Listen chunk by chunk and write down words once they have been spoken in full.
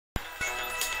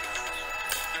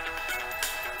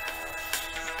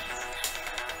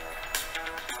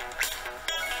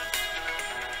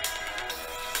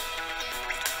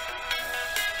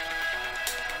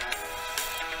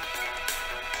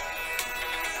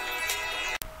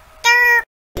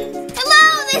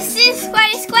this is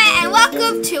Squat, and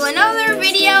welcome to another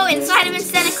video inside of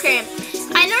Insaniquarium.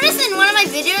 I noticed in one of my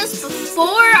videos before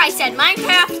I said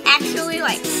Minecraft, actually,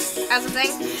 like, as a thing.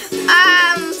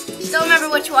 Don't remember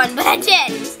which one, but I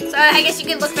did. So I guess you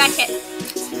could look back at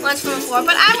ones from before.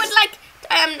 But I would like,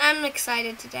 I'm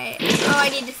excited today. Oh, I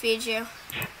need to feed you.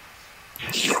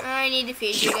 I need to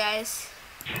feed you guys.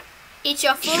 Eat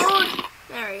your food.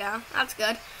 There we go. That's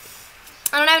good.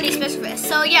 I don't have any special fish.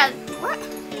 So yeah, what?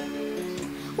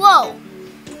 Whoa.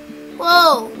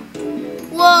 Whoa.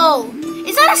 Whoa.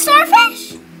 Is that a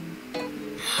starfish?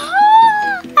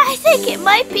 I think it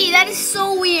might be. That is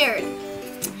so weird.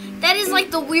 That is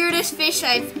like the weirdest fish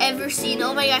I've ever seen.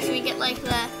 Oh my gosh, we get like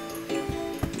the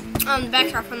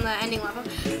backdrop from the ending level.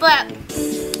 But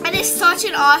it is such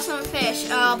an awesome fish.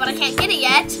 But I can't get it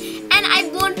yet. And I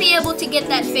won't be able to get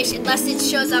that fish unless it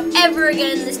shows up ever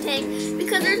again in this tank,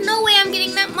 because there's no way I'm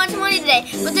getting that much money today.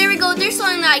 But there we go. There's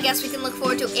something that I guess we can look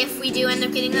forward to if we do end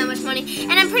up getting that much money.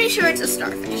 And I'm pretty sure it's a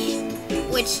starfish,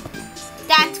 which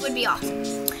that would be awesome.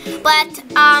 But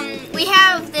we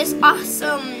have this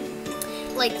awesome,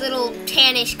 like, little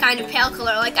tannish kind of pale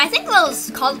color. Like, I think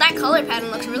that color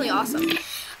pattern looks really awesome.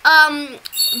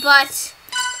 But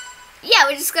yeah,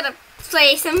 we're just gonna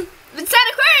play some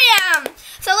Insaniquarium.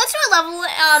 So let's do a level,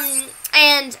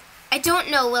 and I don't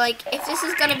know, like, if this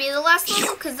is gonna be the last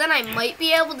level, because then I might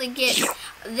be able to get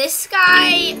this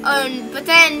guy, but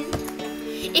then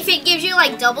if it gives you,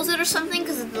 like, doubles it or something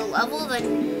because of the level,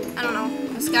 then, I don't know,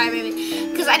 this guy maybe,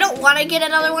 because I don't want to get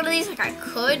another one of these. Like, I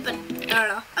could, but I don't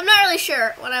know. I'm not really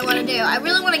sure what I want to do. I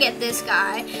really want to get this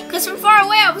guy, because from far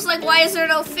away I was like, why is there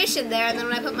no fish in there? And then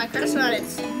when I put my cursor on it,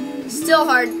 it's still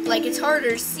hard, like, it's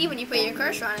harder to see when you put your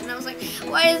cursor on it. And I was like,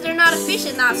 why is there not a fish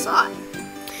in that slot?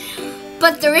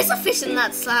 But there is a fish in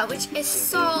that slot, which is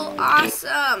so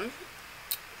awesome.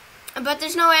 But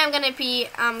there's no way I'm gonna be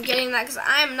getting that, because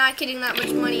I'm not getting that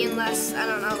much money unless, I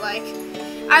don't know, like,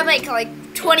 I make like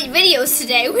 20 videos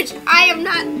today, which I am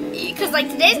not, because like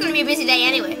today's gonna be a busy day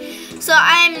anyway. So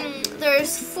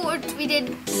there's four,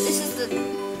 this is the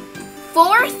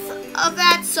 4th of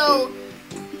that, so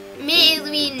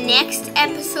maybe next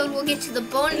episode we'll get to the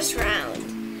bonus round.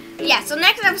 Yeah, so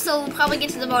next episode we'll probably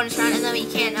get to the bonus round, and then we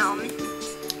can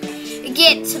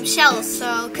get some shells,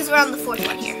 so, because we're on the 4th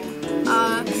one here.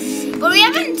 But we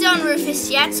haven't done Rufus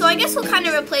yet, so I guess we'll kind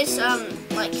of replace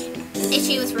like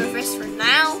Itchy with Rufus for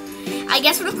now, I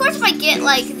guess. But of course if I get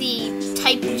like the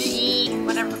type G,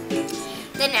 whatever,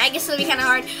 then I guess it'll be kind of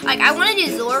hard. Like, I want to do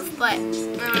Zorf, but I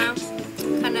don't know,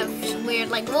 kind of weird.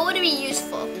 Like, what would it be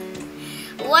useful?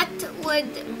 What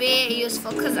would be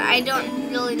useful? Because I don't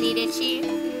really need Itchy.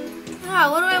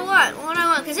 What do I want? What do I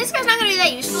want? Because this guy's not going to be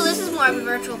that useful. This is more of a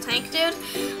virtual tank dude.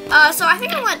 So I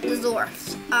think I want the Zorf.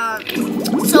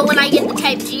 So when I get the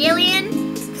type G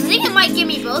alien, because I think it might give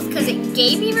me both, because it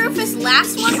gave me Rufus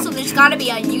last one, so there's got to be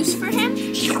a use for him.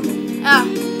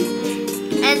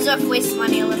 And Zorf wastes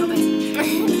money a little bit.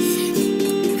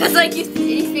 Because, like, you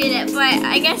feed it. But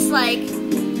I guess, like,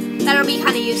 that'll be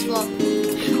kind of useful.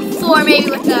 For maybe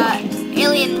with the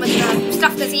alien, with the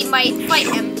stuff, because he might fight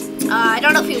him. I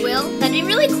don't know if he will. That'd be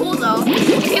really cool, though,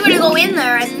 if he were to go in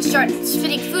there and start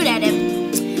spitting food at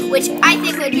him, which I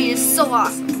think would be just so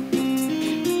awesome.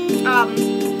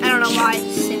 I don't know why, it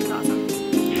just seems awesome.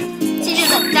 See,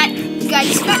 just that guy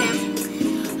just got him.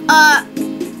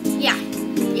 Yeah.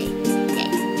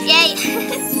 Yay.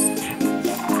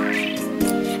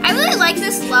 I really like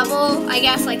this level, I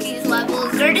guess, like these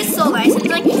levels. They're just so nice. It's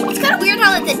like, it's kind of weird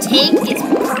how like, the tank is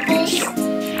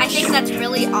purple. I think that's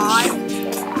really odd.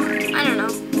 I don't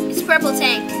know. It's a purple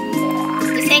tank.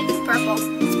 The tank is purple.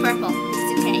 It's purple.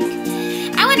 It's a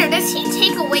tank. I wonder, does he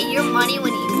take away your money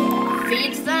when he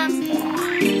feeds them?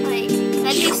 Like,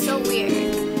 that'd be so weird.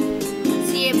 Let's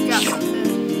see if he drops some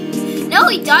food. No,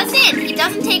 he doesn't. He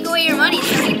doesn't take away your money,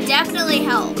 so he definitely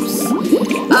helps.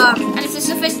 And if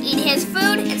the fish eat his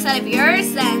food instead of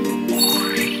yours, then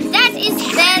that is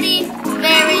very,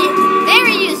 very,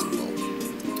 very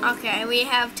useful. Okay, we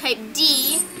have type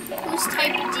D. Who's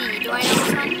type D? Do I know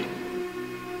this one?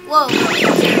 Whoa.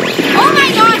 Oh my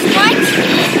gosh, what?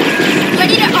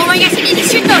 Oh my gosh, I need to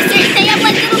shoot those. They have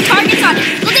like little targets on it.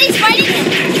 Look at, he's fighting him.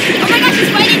 Oh my gosh,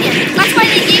 he's fighting him. That's why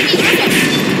they gave me Rufus.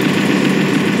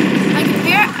 I could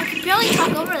barely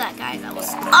talk over that guy. That was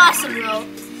awesome, though.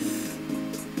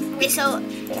 Okay, so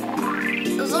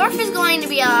Zorf is going to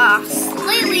be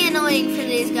slightly annoying for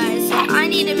these guys, so I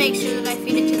need to make sure that I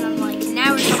feed it to them like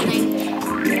now or something.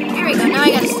 There we go, now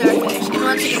I got a starfish. And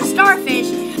once I get a starfish,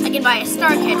 I can buy a star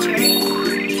catcher.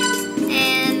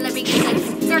 And let me get that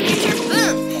star catcher.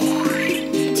 Boom!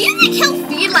 Do you think he'll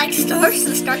feed like stars to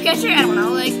the star catcher? I don't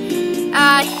know, like,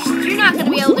 You're not going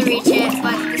to be able to reach it,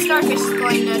 but the starfish is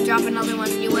going to drop another one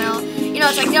and you will. You know,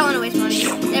 it's like, don't want to waste money.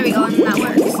 There we go, and that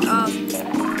works.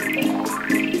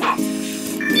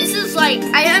 This is like,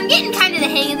 I'm getting kind of the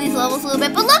hang of these levels a little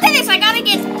bit, but look at this, I gotta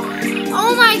get,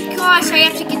 oh my gosh, I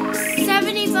have to get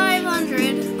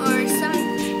 7,500 or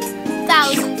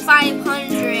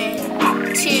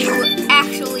 7,500 to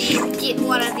actually get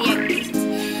one of the eggs.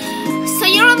 So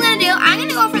you know what I'm gonna do? I'm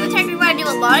gonna go for the technique what I do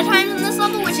a lot of times in this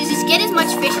level, which is just get as much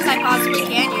fish as I possibly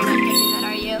can. You're not getting that,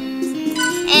 are you?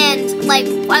 And like,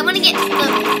 I want to get the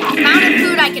amount of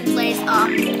food I can place up.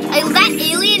 Like, that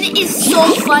alien is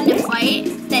so fun to fight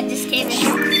that just came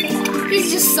in.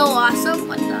 He's just so awesome.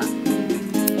 What the?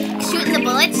 Shooting the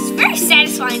bullets. It's very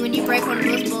satisfying when you break one of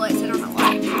those bullets. I don't know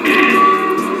why.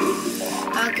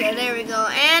 Okay, there we go.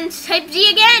 And type D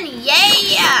again.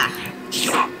 Yeah.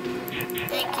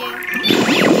 Thank you.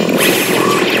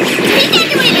 He can't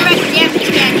do any direct damage,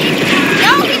 can he?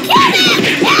 No, he killed him!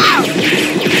 No!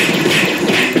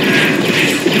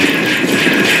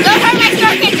 Don't hurt my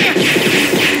star catcher!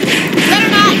 You better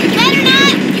not! You better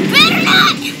not! You better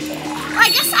not! I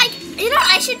guess you know what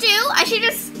I should do? I should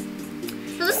just,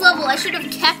 for this level, I should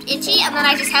have kept Itchy, and then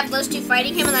I just have those two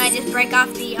fighting him, and then I just break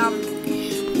off the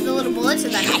little bullets,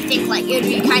 and then I think like it would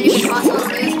be kind of impossible to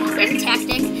lose. There's a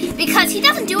tactic because he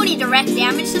doesn't do any direct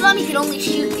damage to them. He can only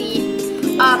shoot the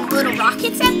little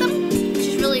rockets at them, which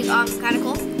is really kind of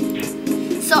cool.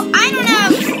 So I don't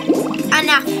have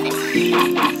enough fish.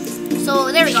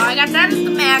 So there we go. I got that at the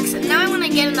max, and now I want to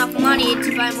get enough money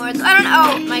to buy more. I don't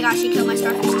know. Oh my gosh, he killed my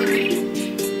starfish, didn't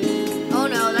he? Oh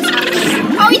no, that's not good.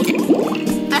 Oh, he did.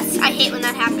 I hate when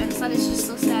that happens. That is just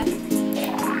so sad.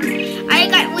 I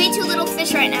got way too little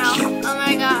fish right now. Oh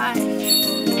my god.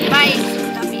 Buy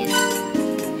guppies.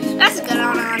 That's a good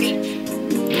honey.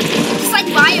 Just like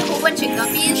buy a whole bunch of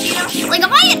guppies, you know? Like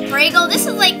if I had Prego, this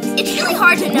is like, it's really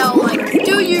hard to know, like,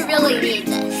 do you really need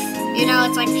this? You know,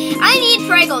 it's like, I need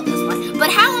Prego this one,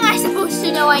 but how am I supposed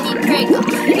to know I need Prego?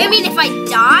 I mean, if I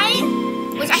die,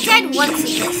 which I died once in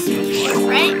this before,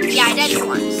 right? Yeah, I died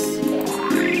once.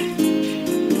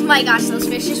 Oh my gosh, those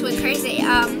fish just went crazy.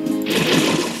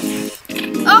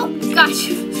 Oh gosh,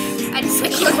 I just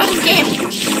like clicked on the game.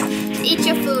 Eat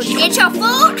your food. Eat your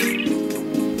food!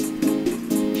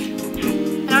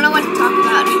 I don't know what to talk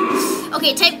about.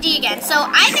 Okay, type D again. So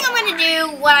I think I'm gonna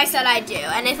do what I said I'd do,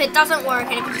 and if it doesn't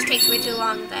work and if it just takes way too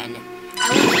long, then I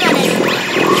won't do that anymore.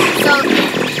 So,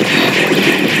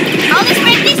 oh, let's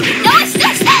break these. No, it's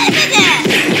still set in there.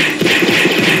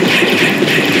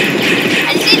 I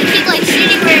just need to keep like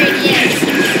shooting where it is.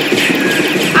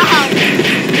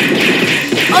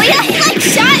 Oh yeah, he like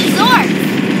shot Zorb.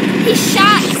 He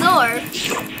shot Zorb.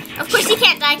 Of course he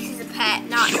can't die because he's a pet,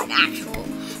 not an actual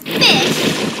fish.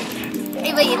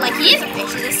 Like he is a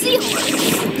fish, he's a seahorse,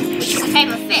 which is a type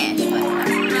of fish, but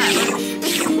whatever.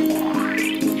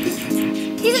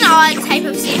 He's an odd type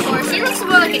of seahorse. He looks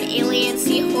more like an alien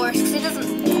seahorse because he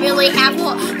doesn't really have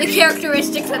the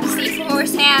characteristics that a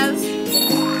seahorse has.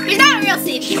 He's not a real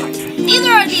seahorse.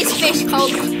 Neither are these fish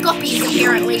called guppies,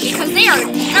 apparently, because they are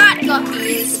not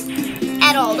guppies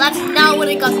at all. That's not what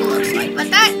a guppy looks like. But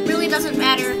that really doesn't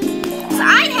matter. So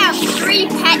I have 3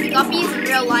 pet guppies in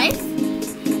real life.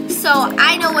 So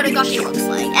I know what a guppy looks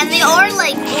like. And they are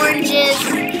like oranges,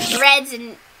 reds,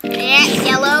 and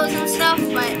yellows and stuff,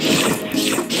 but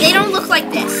they don't look like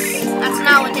this. That's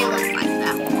not what they look like,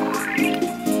 though.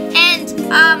 And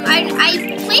I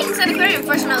played Insaniquarium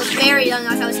first when I was very young,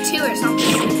 like I was 2 or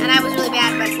something, and I was really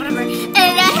bad, but whatever. And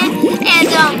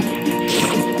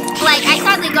like I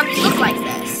thought the guppies looked like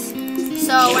this.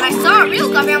 So when I saw a real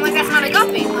guppy, I'm like, that's not a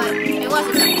guppy, but it was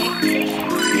a guppy.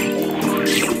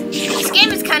 This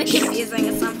game is kind of confusing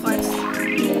at some parts.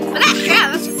 But that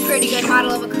crab, that's a pretty good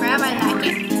model of a crab. I like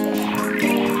it.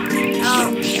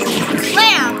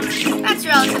 Clam, that's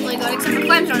relatively good, except for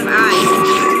clams don't have eyes.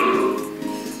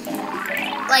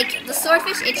 Like, the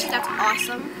swordfish Itchy, that's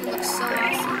awesome. He looks so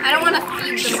awesome. I don't want to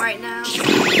feed them right now.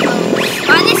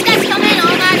 Oh, this guy's coming.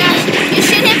 Oh my gosh. You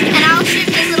shoot him, and I'll shoot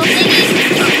his little thingies.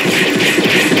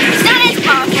 It's not as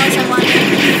powerful as I wanted.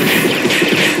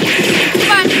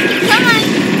 Come on. Come on.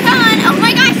 Come on. Oh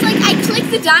my gosh. Like, I clicked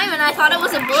the diamond. I thought it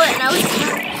was a bullet, and I was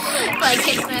like,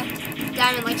 hit the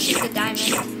diamond, like, shoot the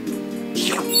diamond.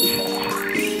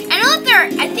 I know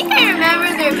that I think I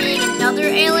remember there being another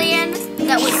alien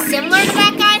that was similar to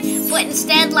that guy, but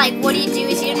instead, like, what you do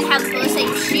is you didn't have the bullets that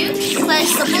you shoot, but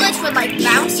the bullets would, like,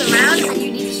 bounce around and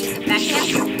you need to shoot them back at.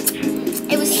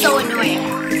 It was so annoying.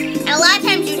 And a lot of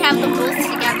times you'd have them both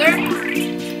together,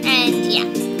 and yeah,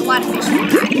 a lot of fish would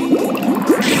die.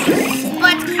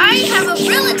 But I have a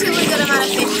relatively good amount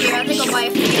of fish here. I think I'll buy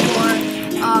a few more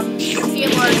a few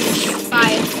more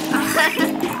 5.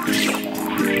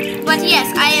 But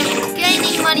yes, I am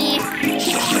gaining money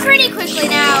pretty quickly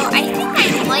now. I think I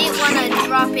might want to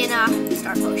drop in a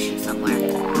star potion somewhere.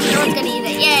 No one's gonna eat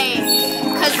it, yay!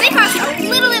 Because they cost a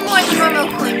little bit more than normal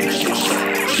coins, which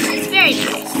is very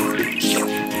nice.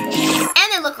 And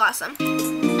they look awesome.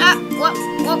 Whoa,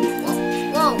 whoa, whoa,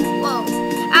 whoa, whoa.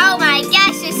 Oh my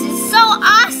gosh, this is so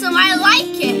awesome, I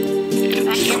like it.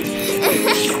 Back in.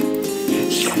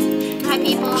 Hi,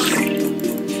 people.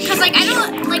 Cause like I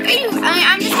don't like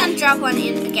I'm just gonna drop one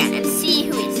in again and see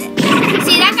who eats it.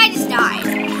 See, that guy just died.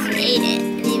 He ate it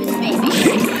and he was a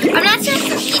baby. I'm not sure if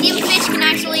the medium fish can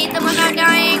actually eat them without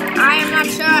dying. I am not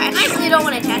sure, and I really don't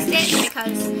want to test it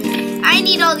because I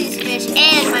need all these fish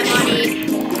and my money.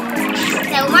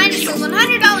 So mine is $100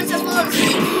 as well as the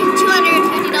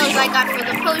 $250 I got for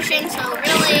the potion. So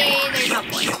really, there's no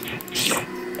point.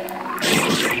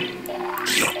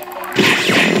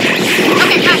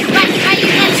 Okay, bye.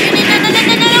 No.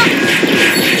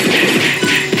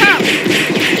 Pearl.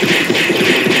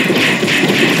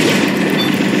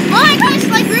 Oh my gosh,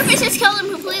 like Rufus just killed him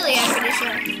completely, I'm pretty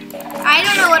sure. I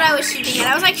don't know what I was shooting at.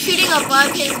 I was like shooting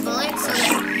above his bullets so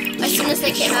that as soon as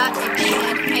they came out, they'd be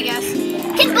dead, I guess.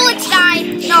 Can bullets die?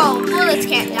 No, bullets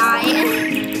can't die.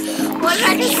 What did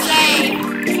I just say?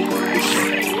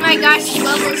 Oh my gosh, this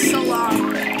level is so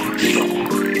long.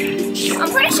 I'm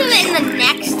pretty sure that in the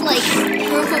next like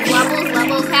group of levels,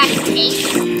 level pack takes,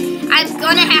 I'm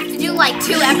gonna have to do like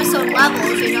 2 episode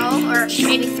levels, you know, or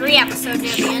maybe 3 episodes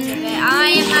near the end of it. I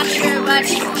am not sure, but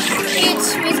it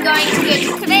was going to get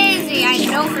crazy. I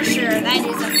know for sure. That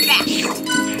is a fact.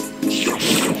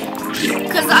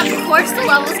 Because of course the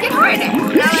levels get harder.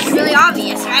 Now that's really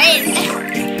obvious, right?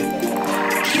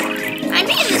 I'm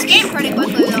beating this game pretty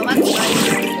quickly though. That's good.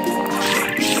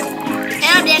 And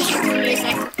I'm dancing to the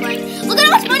music. Look at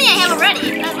how much money I have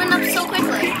already. That went up so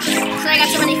quickly. So I got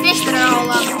so many fish that are all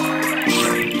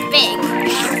big.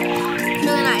 It's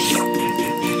really nice.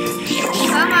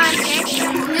 Come on, tank.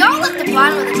 They all at the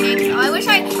bottom of the tank though. I wish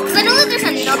because I know that there's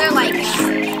another like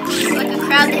a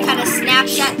crowd that kind of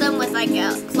snaps at them with like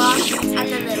a cloth and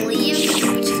then they leave,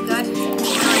 which is good.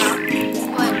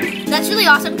 But that's really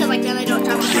awesome because like then they don't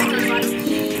drop back to the bottom.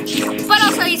 But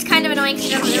also he's kind of annoying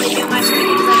because he doesn't really do much when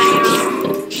you do that on your own.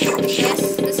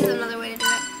 This is another way to do it.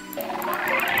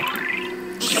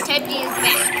 Okay, type D is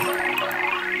back.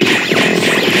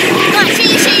 Come on,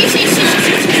 shoot.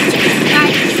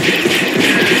 Guys.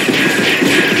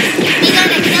 He's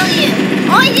gonna kill you.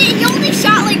 Oh, he only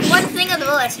shot like one thing of the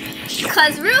bullets.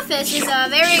 Because Rufus is a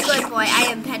very good boy. I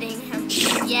am petting him.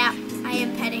 Yeah, I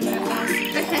am petting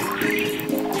Rufus.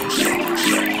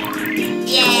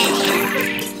 Yeah.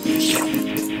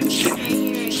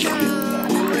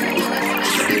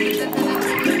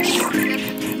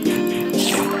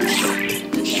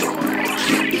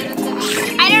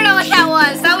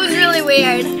 That was really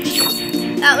weird.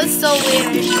 That was so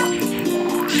weird.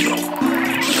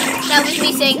 That was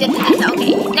me saying that.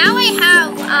 Okay, now I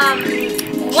have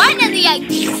one of the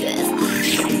ideas.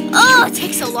 Oh, it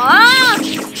takes so long.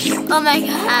 Oh my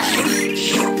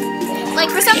gosh. Like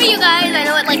for some of you guys, I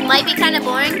know it like might be kind of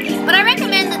boring, but I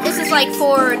recommend that this is like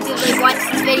for like watch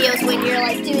these videos when you're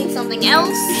like doing something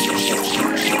else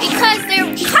because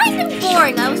they're kind of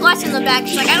boring. I was watching them back,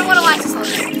 like I don't want to watch this whole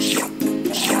thing.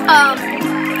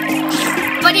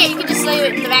 But yeah, you can just leave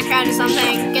it in the background or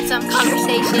something, get some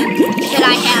conversation that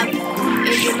I have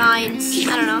in your minds.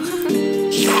 I don't know.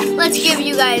 Let's give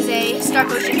you guys a star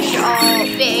potion because you're all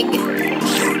big.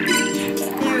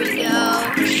 There we go. I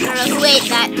don't know who ate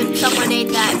that, but someone ate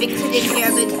that because I didn't hear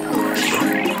a big poop.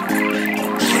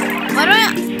 Why do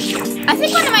I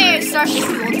think one of my starfish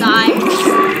will die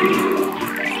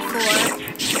before.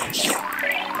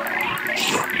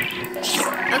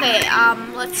 Okay,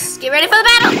 let's get ready for the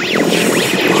battle! No,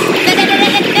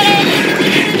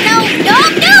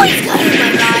 he's got it, oh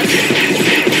my gosh.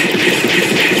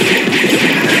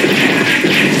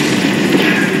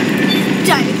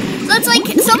 Done. So it's like,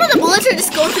 some of the bullets are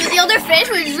just going through the other fish,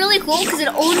 which is really cool, because it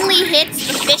only hits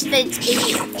the fish that it's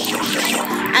eating.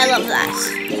 I love that.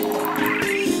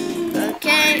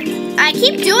 Okay, I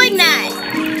keep doing that,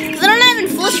 because I don't have it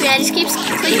in full screen, I just keep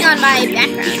clicking on my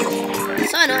background.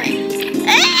 So annoying.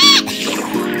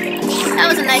 That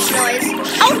was a nice noise.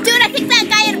 Oh, dude, I think that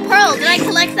guy had a pearl. Did I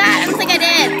collect that? I don't think I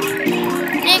did.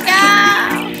 Nico!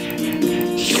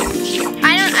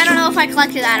 I don't know if I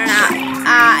collected that or not.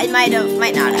 I might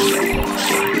not have.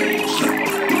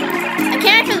 I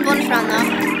can't wait for the bonus round, though.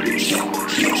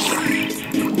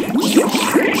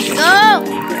 Go!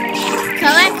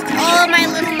 Collect all my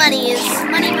little monies.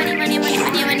 Money.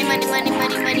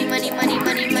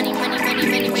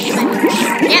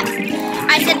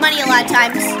 lot of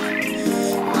times.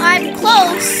 I'm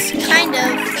close, kind of.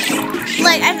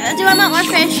 Like, do I want more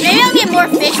fish? Maybe I'll get more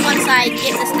fish once I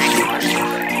get this next one.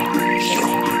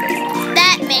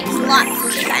 That makes a lot of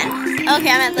sense then.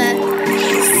 Okay, I'm at the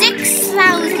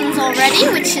 6,000s already,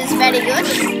 which is very good.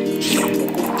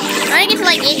 I'm gonna get to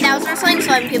like 8,000 or something,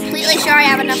 so I'm completely sure I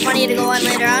have enough money to go on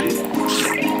later on.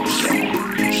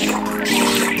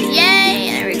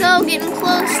 Yay, there we go, getting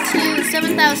close to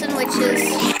 7,000, which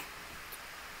is...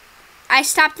 I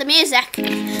stopped the music.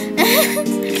 Music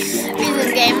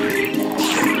game.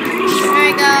 There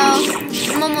we go.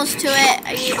 I'm almost to it.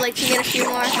 I need like to get a few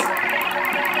more.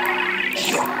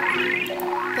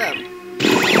 Boom.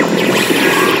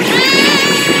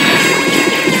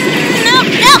 No,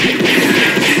 no!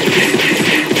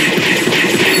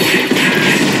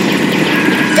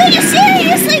 Dude, you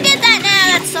seriously did that? Nah,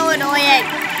 that's so annoying.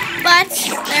 But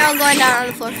they're all going down on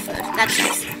the floor for food. That's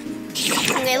nice.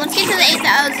 Okay, let's get to the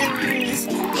 8,000s.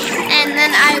 And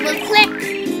then I will click.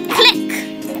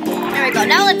 There we go.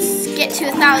 Now let's get to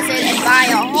 1,000 and buy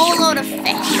a whole load of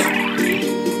fish.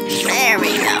 There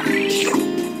we go.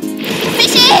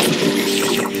 Fishes!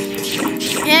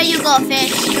 Here you go,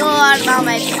 fish. You are now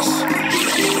my fish.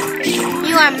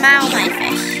 You are now my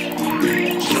fish.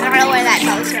 I don't know where that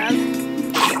comes from.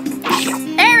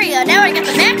 There we go. Now I got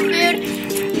the max food,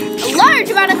 a large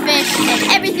amount of fish,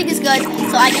 and everything is good,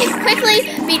 so I can quickly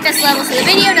beat this level so the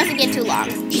video doesn't get too long.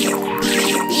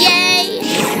 Yay!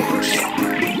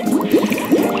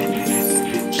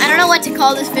 I don't know what to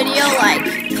call this video, like,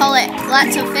 call it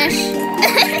lots of fish.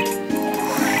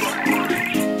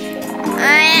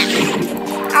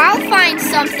 I'll find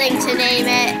something to name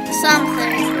it.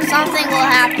 Something will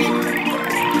happen.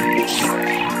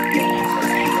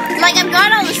 Like, I've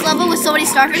got on this level with so many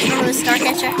starfish from the star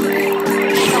catcher.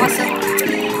 It's awesome.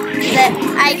 That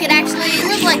I could actually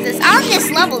live like this on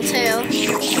this level too.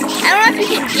 I don't know if you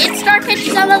can get star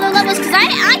catchers on other levels, because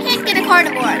I can't get a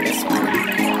carnivore on this one.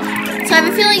 So I have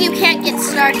a feeling you can't get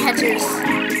star catchers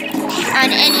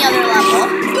on any other level.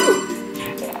 Ooh.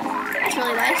 That's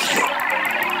really nice.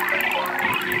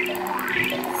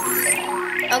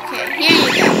 Okay, here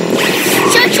you go.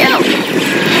 Choo-choo!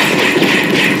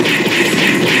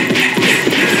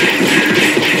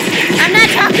 I'm not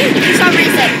talking for some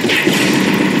reason.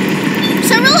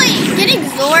 So really, getting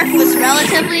Zorf was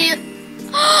relatively...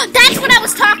 That's what I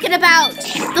was talking about!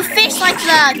 The fish, like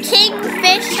the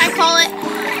kingfish, I call it.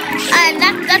 And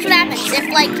that's what happens. If,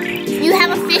 like, you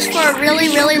have a fish for a really,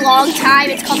 really long time,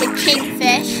 it's called a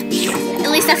kingfish. At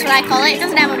least that's what I call it. It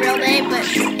doesn't have a real name, but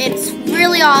it's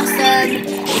really awesome.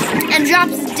 And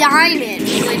drops diamond,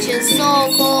 which is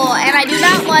so cool. And I do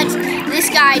not want this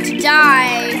guy to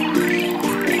die.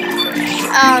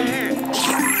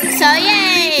 So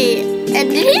yay! And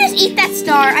did he just eat that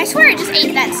star? I swear he just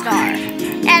ate that star.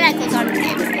 And that goes on the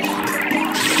game.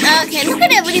 Okay, look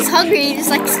at him when he's hungry. He just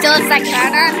like still has that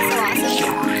crown on. So awesome.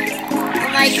 Oh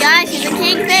my gosh, he's a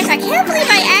kingfish. I can't believe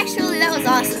that was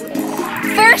awesome.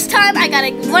 First time I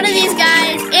got one of these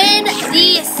guys in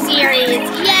the series.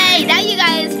 Yay! Now you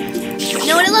guys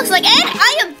know what it looks like. And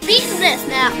I have beaten this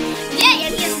now. Yay,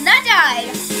 and he has not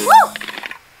died. Woo!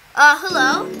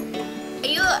 Hello? Are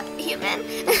you a human?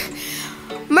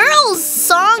 Merle's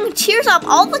song cheers up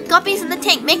all the guppies in the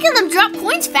tank, making them drop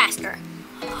coins faster.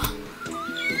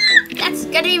 That's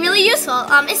gonna be really useful.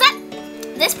 Is that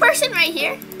this person right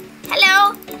here?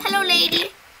 Hello? Hello,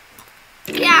 lady.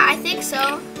 Yeah, I think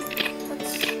so.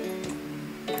 Let's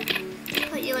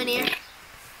put you in here.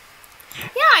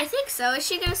 Yeah, I think so. Is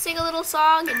she gonna sing a little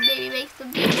song and maybe make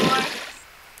them do more?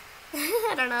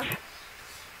 I don't know.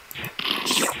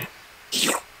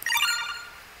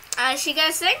 Is she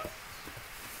gonna sing?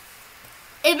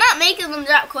 It's not making them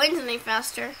drop coins any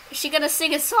faster. Is she gonna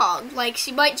sing a song? Like,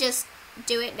 she might just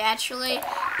do it naturally,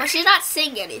 but she's not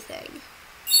singing anything.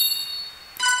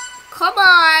 Come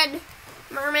on,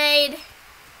 mermaid.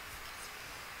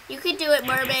 You can do it,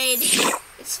 mermaid.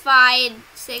 It's fine.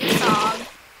 Sing a song.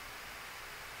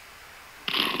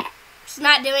 She's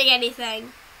not doing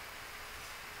anything.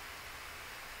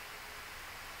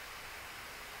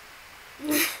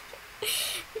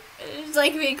 It's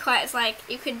like being quiet. It's like,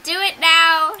 you can do it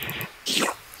now.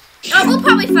 Oh, we'll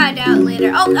probably find out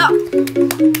later. Oh.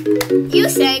 You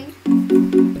sing.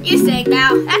 You sing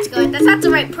now. That's good. That's not the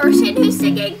right person who's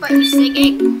singing, but you're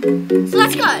singing. So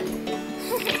that's good.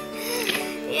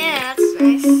 Yeah, that's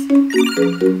nice.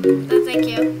 Oh, thank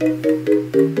you.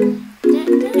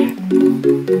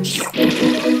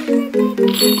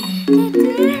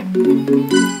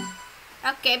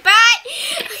 Okay, bye.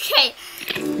 Okay.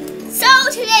 So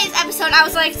today's episode, I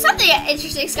was like, something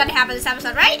interesting is gonna happen this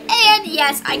episode, right? And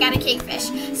yes, I got a kingfish.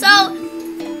 So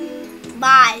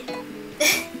Bye.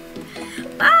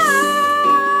 Bye.